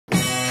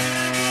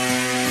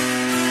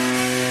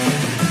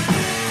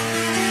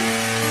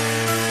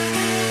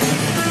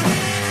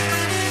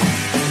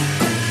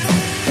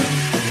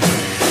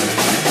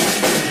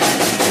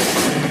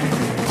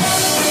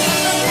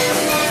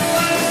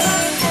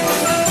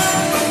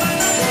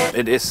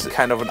It is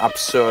kind of an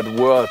absurd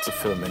world, the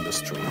film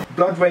industry.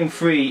 Blood Rain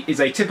 3 is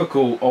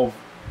atypical of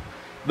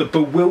the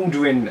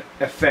bewildering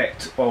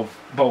effect of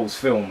Bowles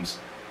films,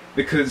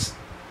 because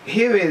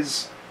here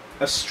is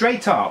a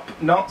straight up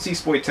Nazi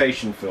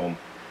exploitation film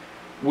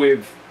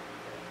with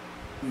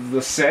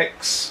the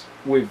sex,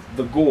 with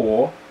the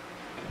gore.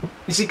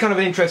 You see, kind of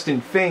an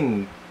interesting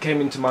thing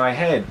came into my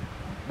head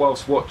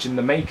whilst watching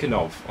the making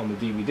of on the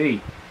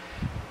DVD,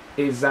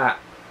 is that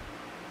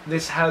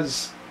this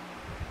has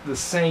the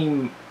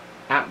same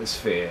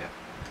atmosphere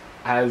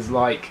as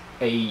like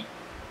a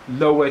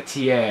lower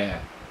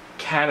tier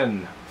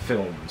Canon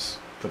Films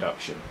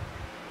production,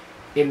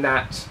 in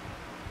that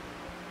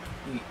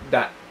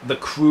the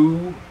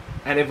crew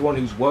and everyone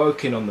who's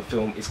working on the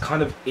film is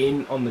kind of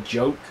in on the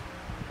joke,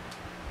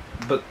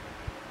 but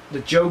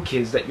the joke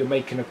is that you're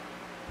making a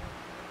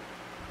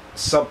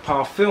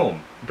subpar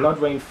film. Blood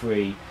Rain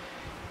 3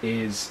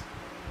 is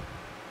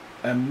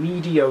a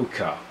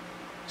mediocre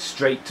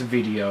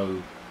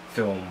straight-to-video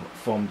film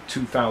from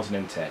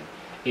 2010.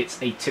 It's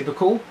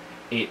atypical.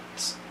 It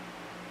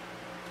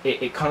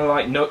kind of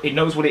like it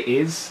knows what it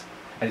is,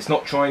 and it's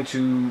not trying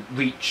to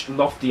reach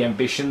lofty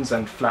ambitions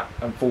and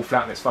fall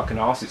flat in its fucking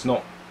ass. It's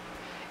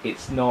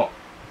not.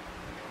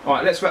 All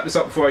right, let's wrap this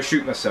up before I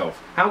shoot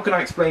myself. How can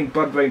I explain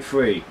Blood Rain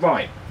 3?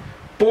 Right,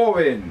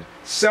 boring,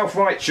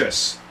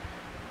 self-righteous,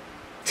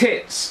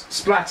 tits,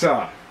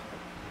 splatter,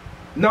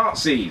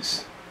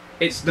 Nazis.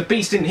 It's the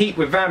beast in heat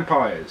with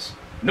vampires.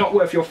 Not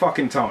worth your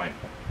fucking time.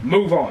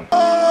 Move on.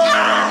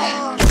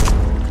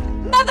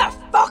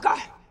 Motherfucker!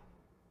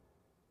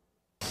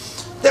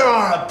 There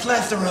are a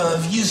plethora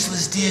of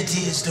useless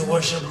deities to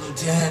worship,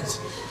 Lieutenant.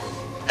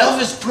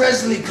 Elvis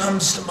Presley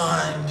comes to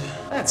mind.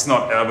 That's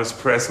not Elvis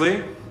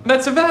Presley.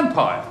 That's a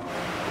vampire.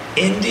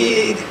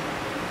 Indeed.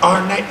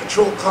 Our night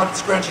patrol caught it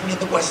scratching near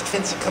the west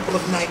fence a couple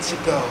of nights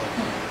ago.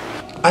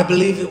 I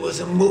believe it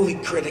was a movie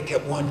critic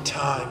at one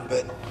time,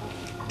 but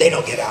they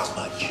don't get out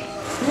much.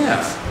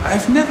 Yeah,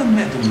 I've never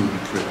met a movie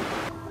critic.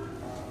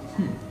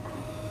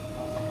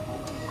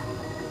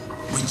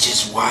 Which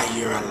is why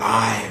you're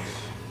alive.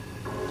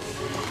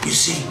 You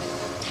see,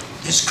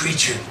 this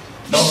creature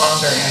no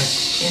longer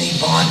has any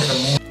bond to the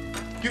moon.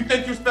 You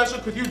think you're special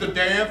because you're the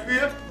damn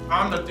fear?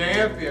 I'm the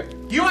damn fear.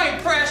 You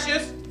ain't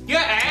precious. You're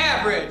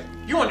average.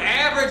 You an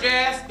average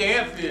ass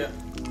damn fear.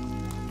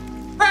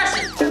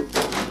 Precious!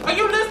 Are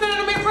you listening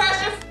to me,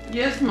 Precious?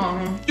 Yes,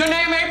 Mama. Your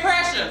name ain't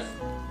Precious.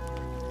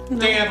 No,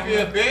 Damn Mama.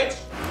 fear, bitch.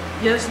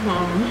 Yes,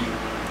 Mama.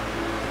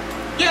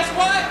 Guess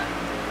what?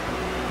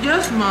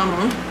 Yes,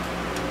 Mama.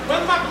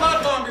 When's my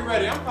blood gonna be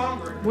ready? I'm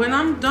hungry. When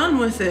I'm done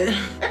with it.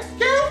 Excuse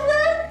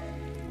me?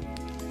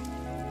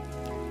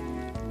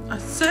 I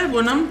said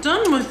when I'm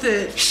done with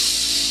it.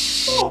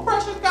 Oh,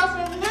 Precious got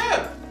some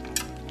lip.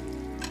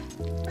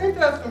 Ain't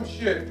that some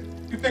shit?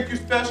 You think you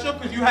special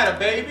because you had a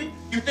baby?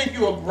 You think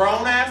you a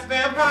grown-ass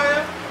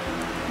vampire?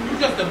 You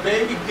just a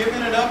baby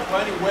giving it up for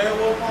any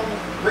werewolf on the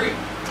street.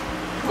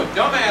 You a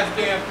dumbass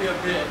damn fear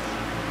bitch.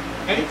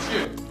 Ain't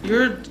you?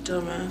 You're a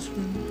dumbass.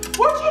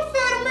 What you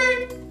say to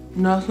me?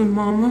 Nothing,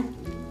 Mama.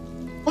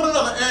 Put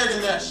another egg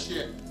in that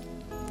shit.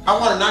 I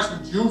want it nice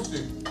and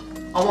juicy.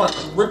 I want it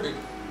to rip it.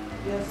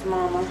 Yes,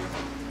 Mama.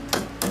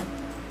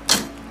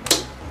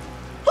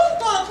 Who's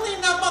gonna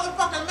clean that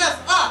motherfucking mess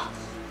up?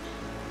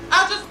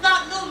 I just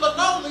got new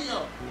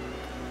linoleum.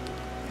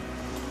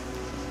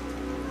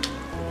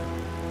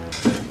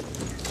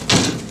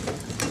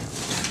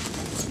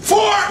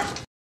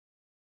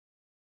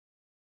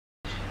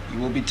 You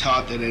will be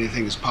taught that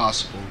anything is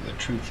possible. The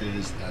truth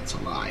is, that's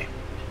a lie.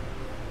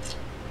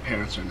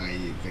 Parents are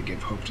naive. They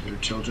give hope to their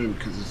children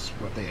because it's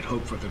what they had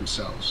hoped for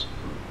themselves.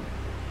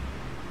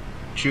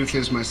 Truth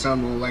is, my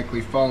son will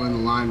likely fall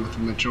in line with the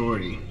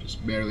majority,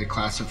 just barely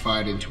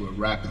classified into a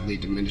rapidly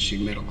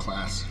diminishing middle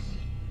class.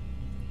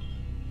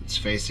 Let's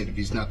face it, if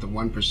he's not the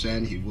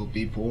 1%, he will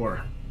be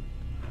poor.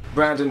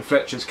 Brandon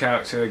Fletcher's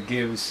character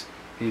gives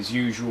his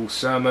usual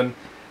sermon,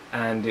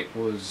 and it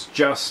was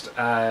just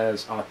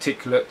as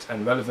articulate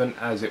and relevant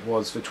as it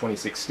was for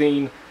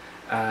 2016,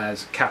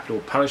 as Capital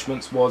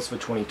Punishments was for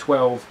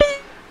 2012,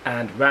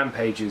 and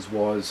Rampages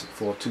was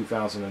for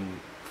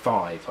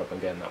 2005, hope I'm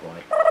getting that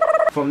right.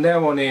 From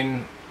there on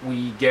in,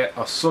 we get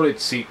a solid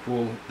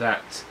sequel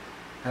that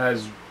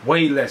has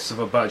way less of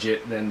a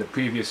budget than the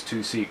previous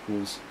two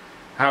sequels.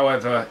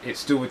 However, it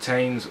still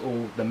retains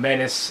all the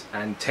menace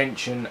and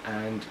tension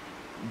and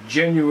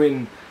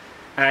genuine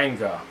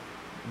anger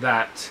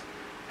that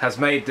has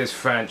made this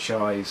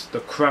franchise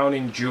the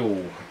crowning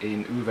jewel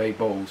in Uwe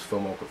Boll's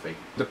filmography.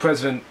 The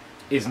president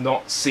is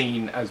not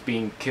seen as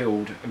being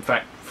killed. In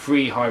fact,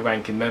 3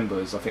 high-ranking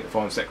members, I think the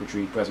Foreign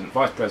Secretary, President,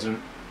 Vice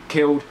President,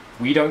 killed.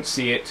 We don't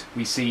see it.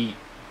 We see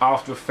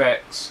after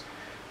effects,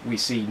 we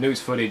see news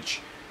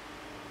footage.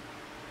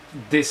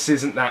 This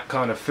isn't that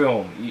kind of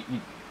film.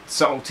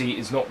 Subtlety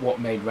is not what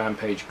made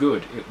Rampage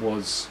good. It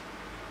was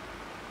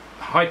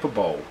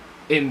hyperbole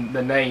in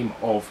the name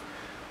of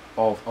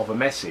a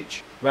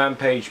message.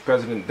 Rampage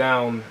President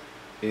Down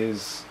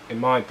is, in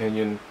my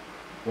opinion,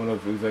 one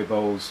of Uwe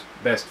Boll's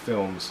best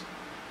films,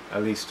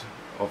 at least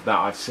of that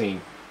I've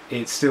seen.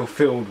 it's still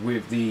filled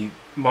with the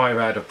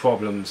myriad of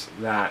problems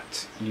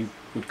that you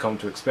would come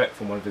to expect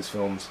from one of his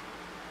films,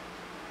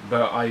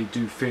 but I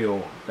do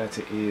feel that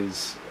it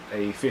is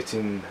a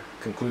fitting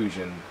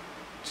conclusion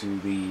to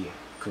the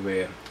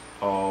career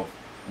of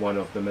one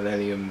of the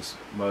millennium's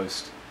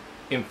most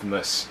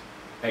infamous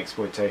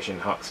exploitation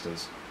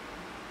hucksters.